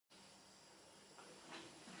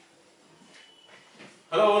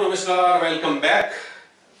Hello, Namaskar, welcome back.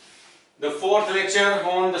 The fourth lecture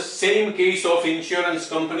on the same case of insurance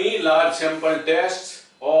company, large sample tests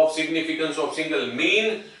of significance of single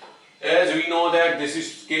mean. As we know that this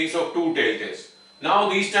is case of two-tailed test. Now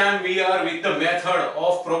this time we are with the method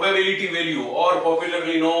of probability value, or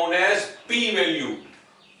popularly known as p-value,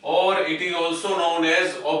 or it is also known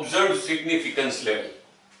as observed significance level.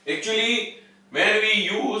 Actually, when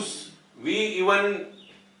we even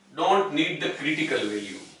don't need the critical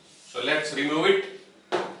value. So let's remove it.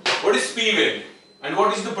 What is p-value and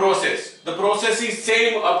what is the process? The process is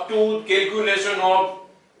same up to calculation of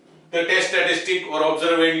the test statistic or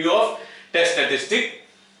observed value of test statistic.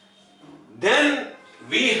 Then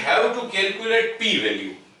we have to calculate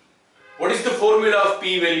p-value. What is the formula of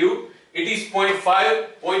p-value? It is 0.5.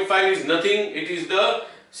 0.5 is nothing. It is the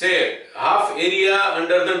half area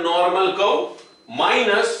under the normal curve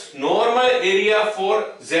minus normal area for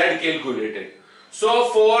Z calculated. So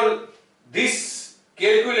for this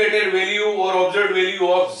calculated value or observed value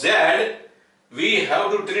of Z, we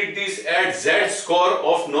have to treat this as Z score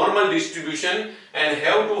of normal distribution and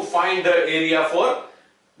have to find the area for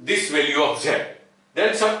this value of Z.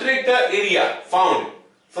 Then subtract the area found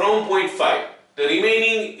from 0.5. The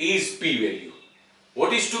remaining is p-value.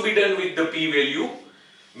 What is to be done with the p-value?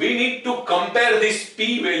 We need to compare this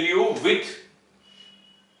p-value with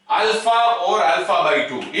alpha or alpha by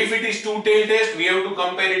 2. If it is two-tailed test, we have to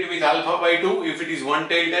compare it with alpha by 2. If it is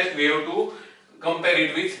one-tailed test, we have to compare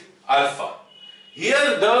it with alpha.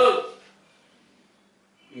 Here the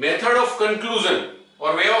method of conclusion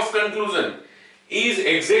or way of conclusion is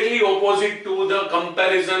exactly opposite to the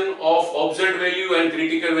comparison of observed value and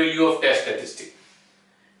critical value of test statistic.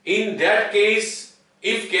 In that case,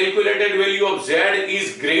 if calculated value of Z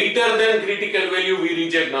is greater than critical value, we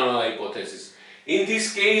reject null hypothesis. In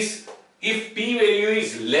this case, if p-value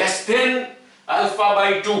is less than alpha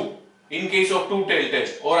by 2 in case of two-tailed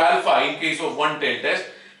test or alpha in case of one-tailed test,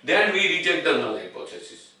 then we reject the null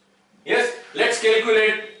hypothesis. Yes, let's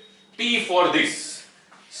calculate p for this.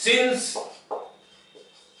 Since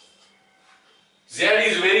Z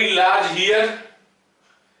is very large here,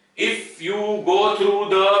 if you go through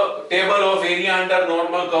the table of area under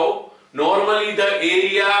normal curve, normally the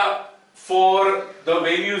area for the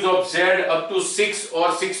values of Z up to 6 or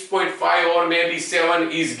 6.5 or maybe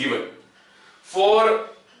 7 is given. For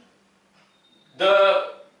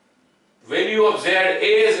the value of Z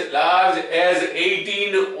as large as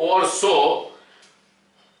 18 or so,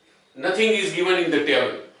 nothing is given in the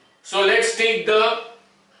table. So let's take the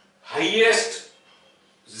highest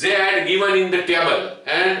Z given in the table,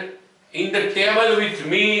 and in the table with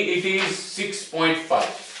me it is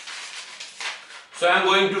 6.5. So I am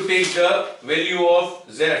going to take the value of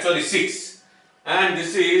Z, 6, and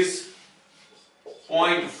this is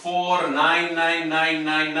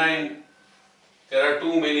 0.499999. There are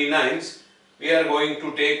too many nines. We are going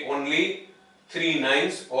to take only 3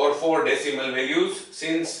 nines or 4 decimal values,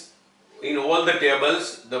 since in all the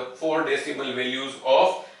tables the 4 decimal values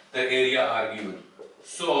of the area are given.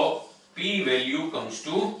 So p value comes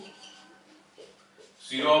to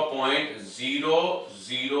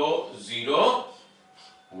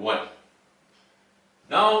 0.0001.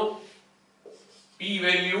 Now p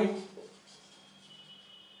value,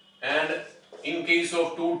 and in case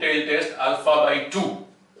of two-tailed test alpha by 2,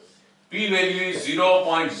 p value is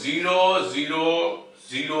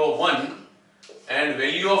 0.0001 and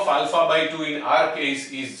value of alpha by 2 in our case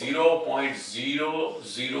is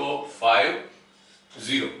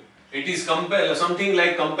 0.0050. It is something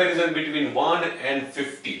like comparison between 1 and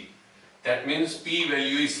 50. That means p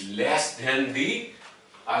value is less than the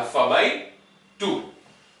alpha by 2.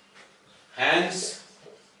 Hence,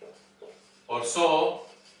 also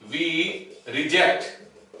we reject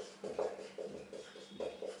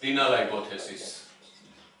the null hypothesis.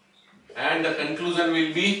 And the conclusion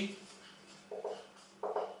will be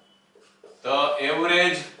the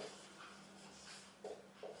average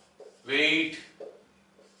weight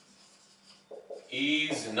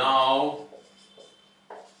is now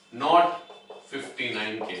not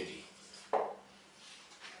 59 kg.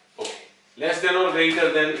 Okay. Less than or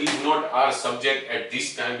greater than is not our subject at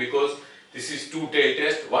this time, because this is two-tailed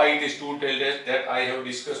test. Why it is two-tailed test, that I have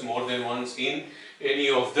discussed more than once in any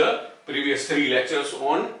of the previous 3 lectures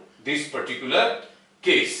on this particular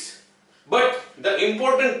case. But the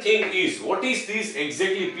important thing is, what is this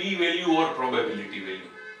exactly p-value or probability value?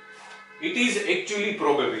 It is actually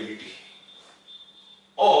probability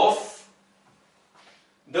of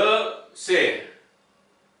the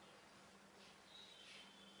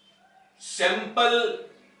sample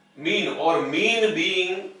mean or mean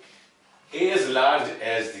being as large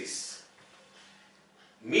as this.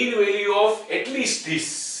 mean value of at least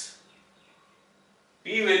this.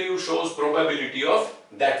 P-value shows probability of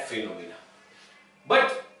that phenomena.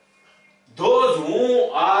 But those who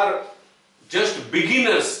are just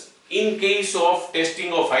beginners in case of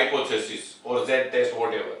testing of hypothesis or Z-test,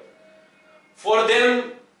 whatever, for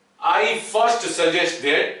them I first suggest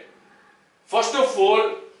that first of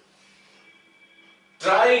all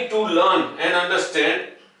try to learn and understand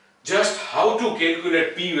just how to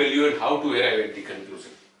calculate p-value and how to arrive at the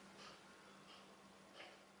conclusion.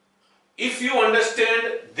 If you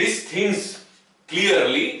understand these things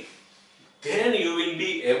clearly, then you will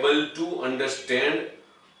be able to understand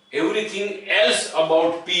everything else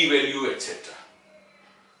about p-value, etc.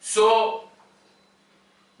 So,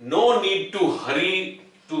 no need to hurry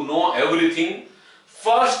to know everything.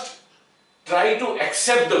 First, try to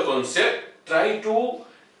accept the concept, try to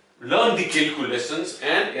learn the calculations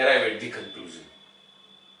and arrive at the conclusion.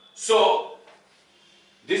 So,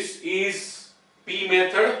 this is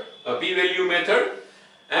p-value method,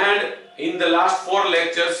 and in the last 4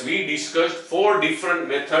 lectures we discussed 4 different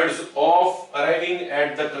methods of arriving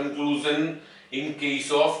at the conclusion in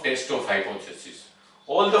case of test of hypothesis.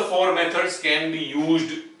 All the 4 methods can be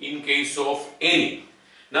used in case of any.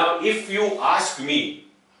 Now, if you ask me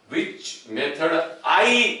which method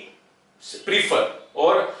I prefer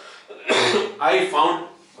or I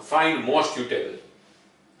find most suitable,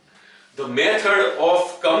 the method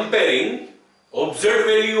of comparing observed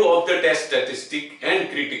value of the test statistic and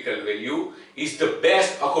critical value is the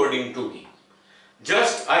best according to me.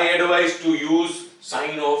 Just I advise to use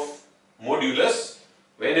sign of modulus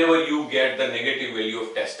whenever you get the negative value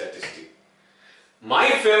of test statistic. My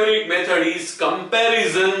favorite method is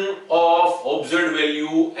comparison of observed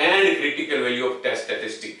value and critical value of test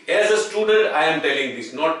statistic. As a student I am telling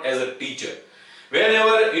this, not as a teacher.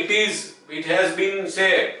 Whenever it has been,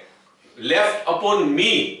 say, left upon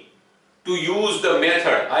me to use the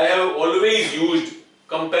method, I have always used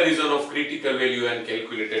comparison of critical value and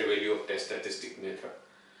calculated value of test statistic method.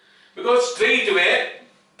 Because straight away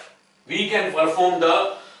we can perform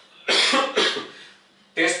the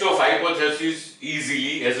test of hypothesis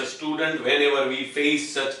easily as a student whenever we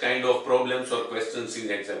face such kind of problems or questions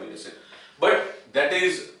in examination. But that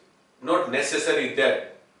is not necessary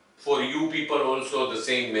that for you people also the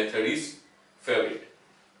same method is favorite.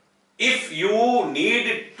 If you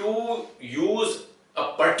need to use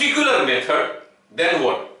a particular method, then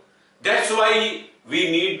what? That's why we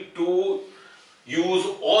need to use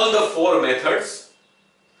all the 4 methods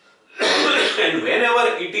and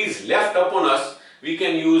whenever it is left upon us, we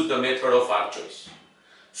can use the method of our choice.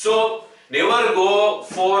 So, never go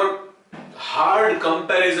for hard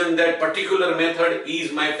comparison that particular method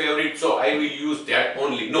is my favorite, so I will use that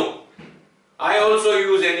only. No. I also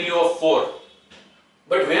use any of 4.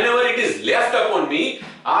 But whenever it is left upon me,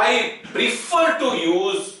 I prefer to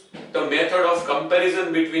use the method of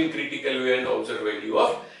comparison between critical value and observed value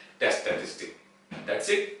of test statistic. That's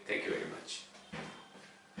it. Thank you very much.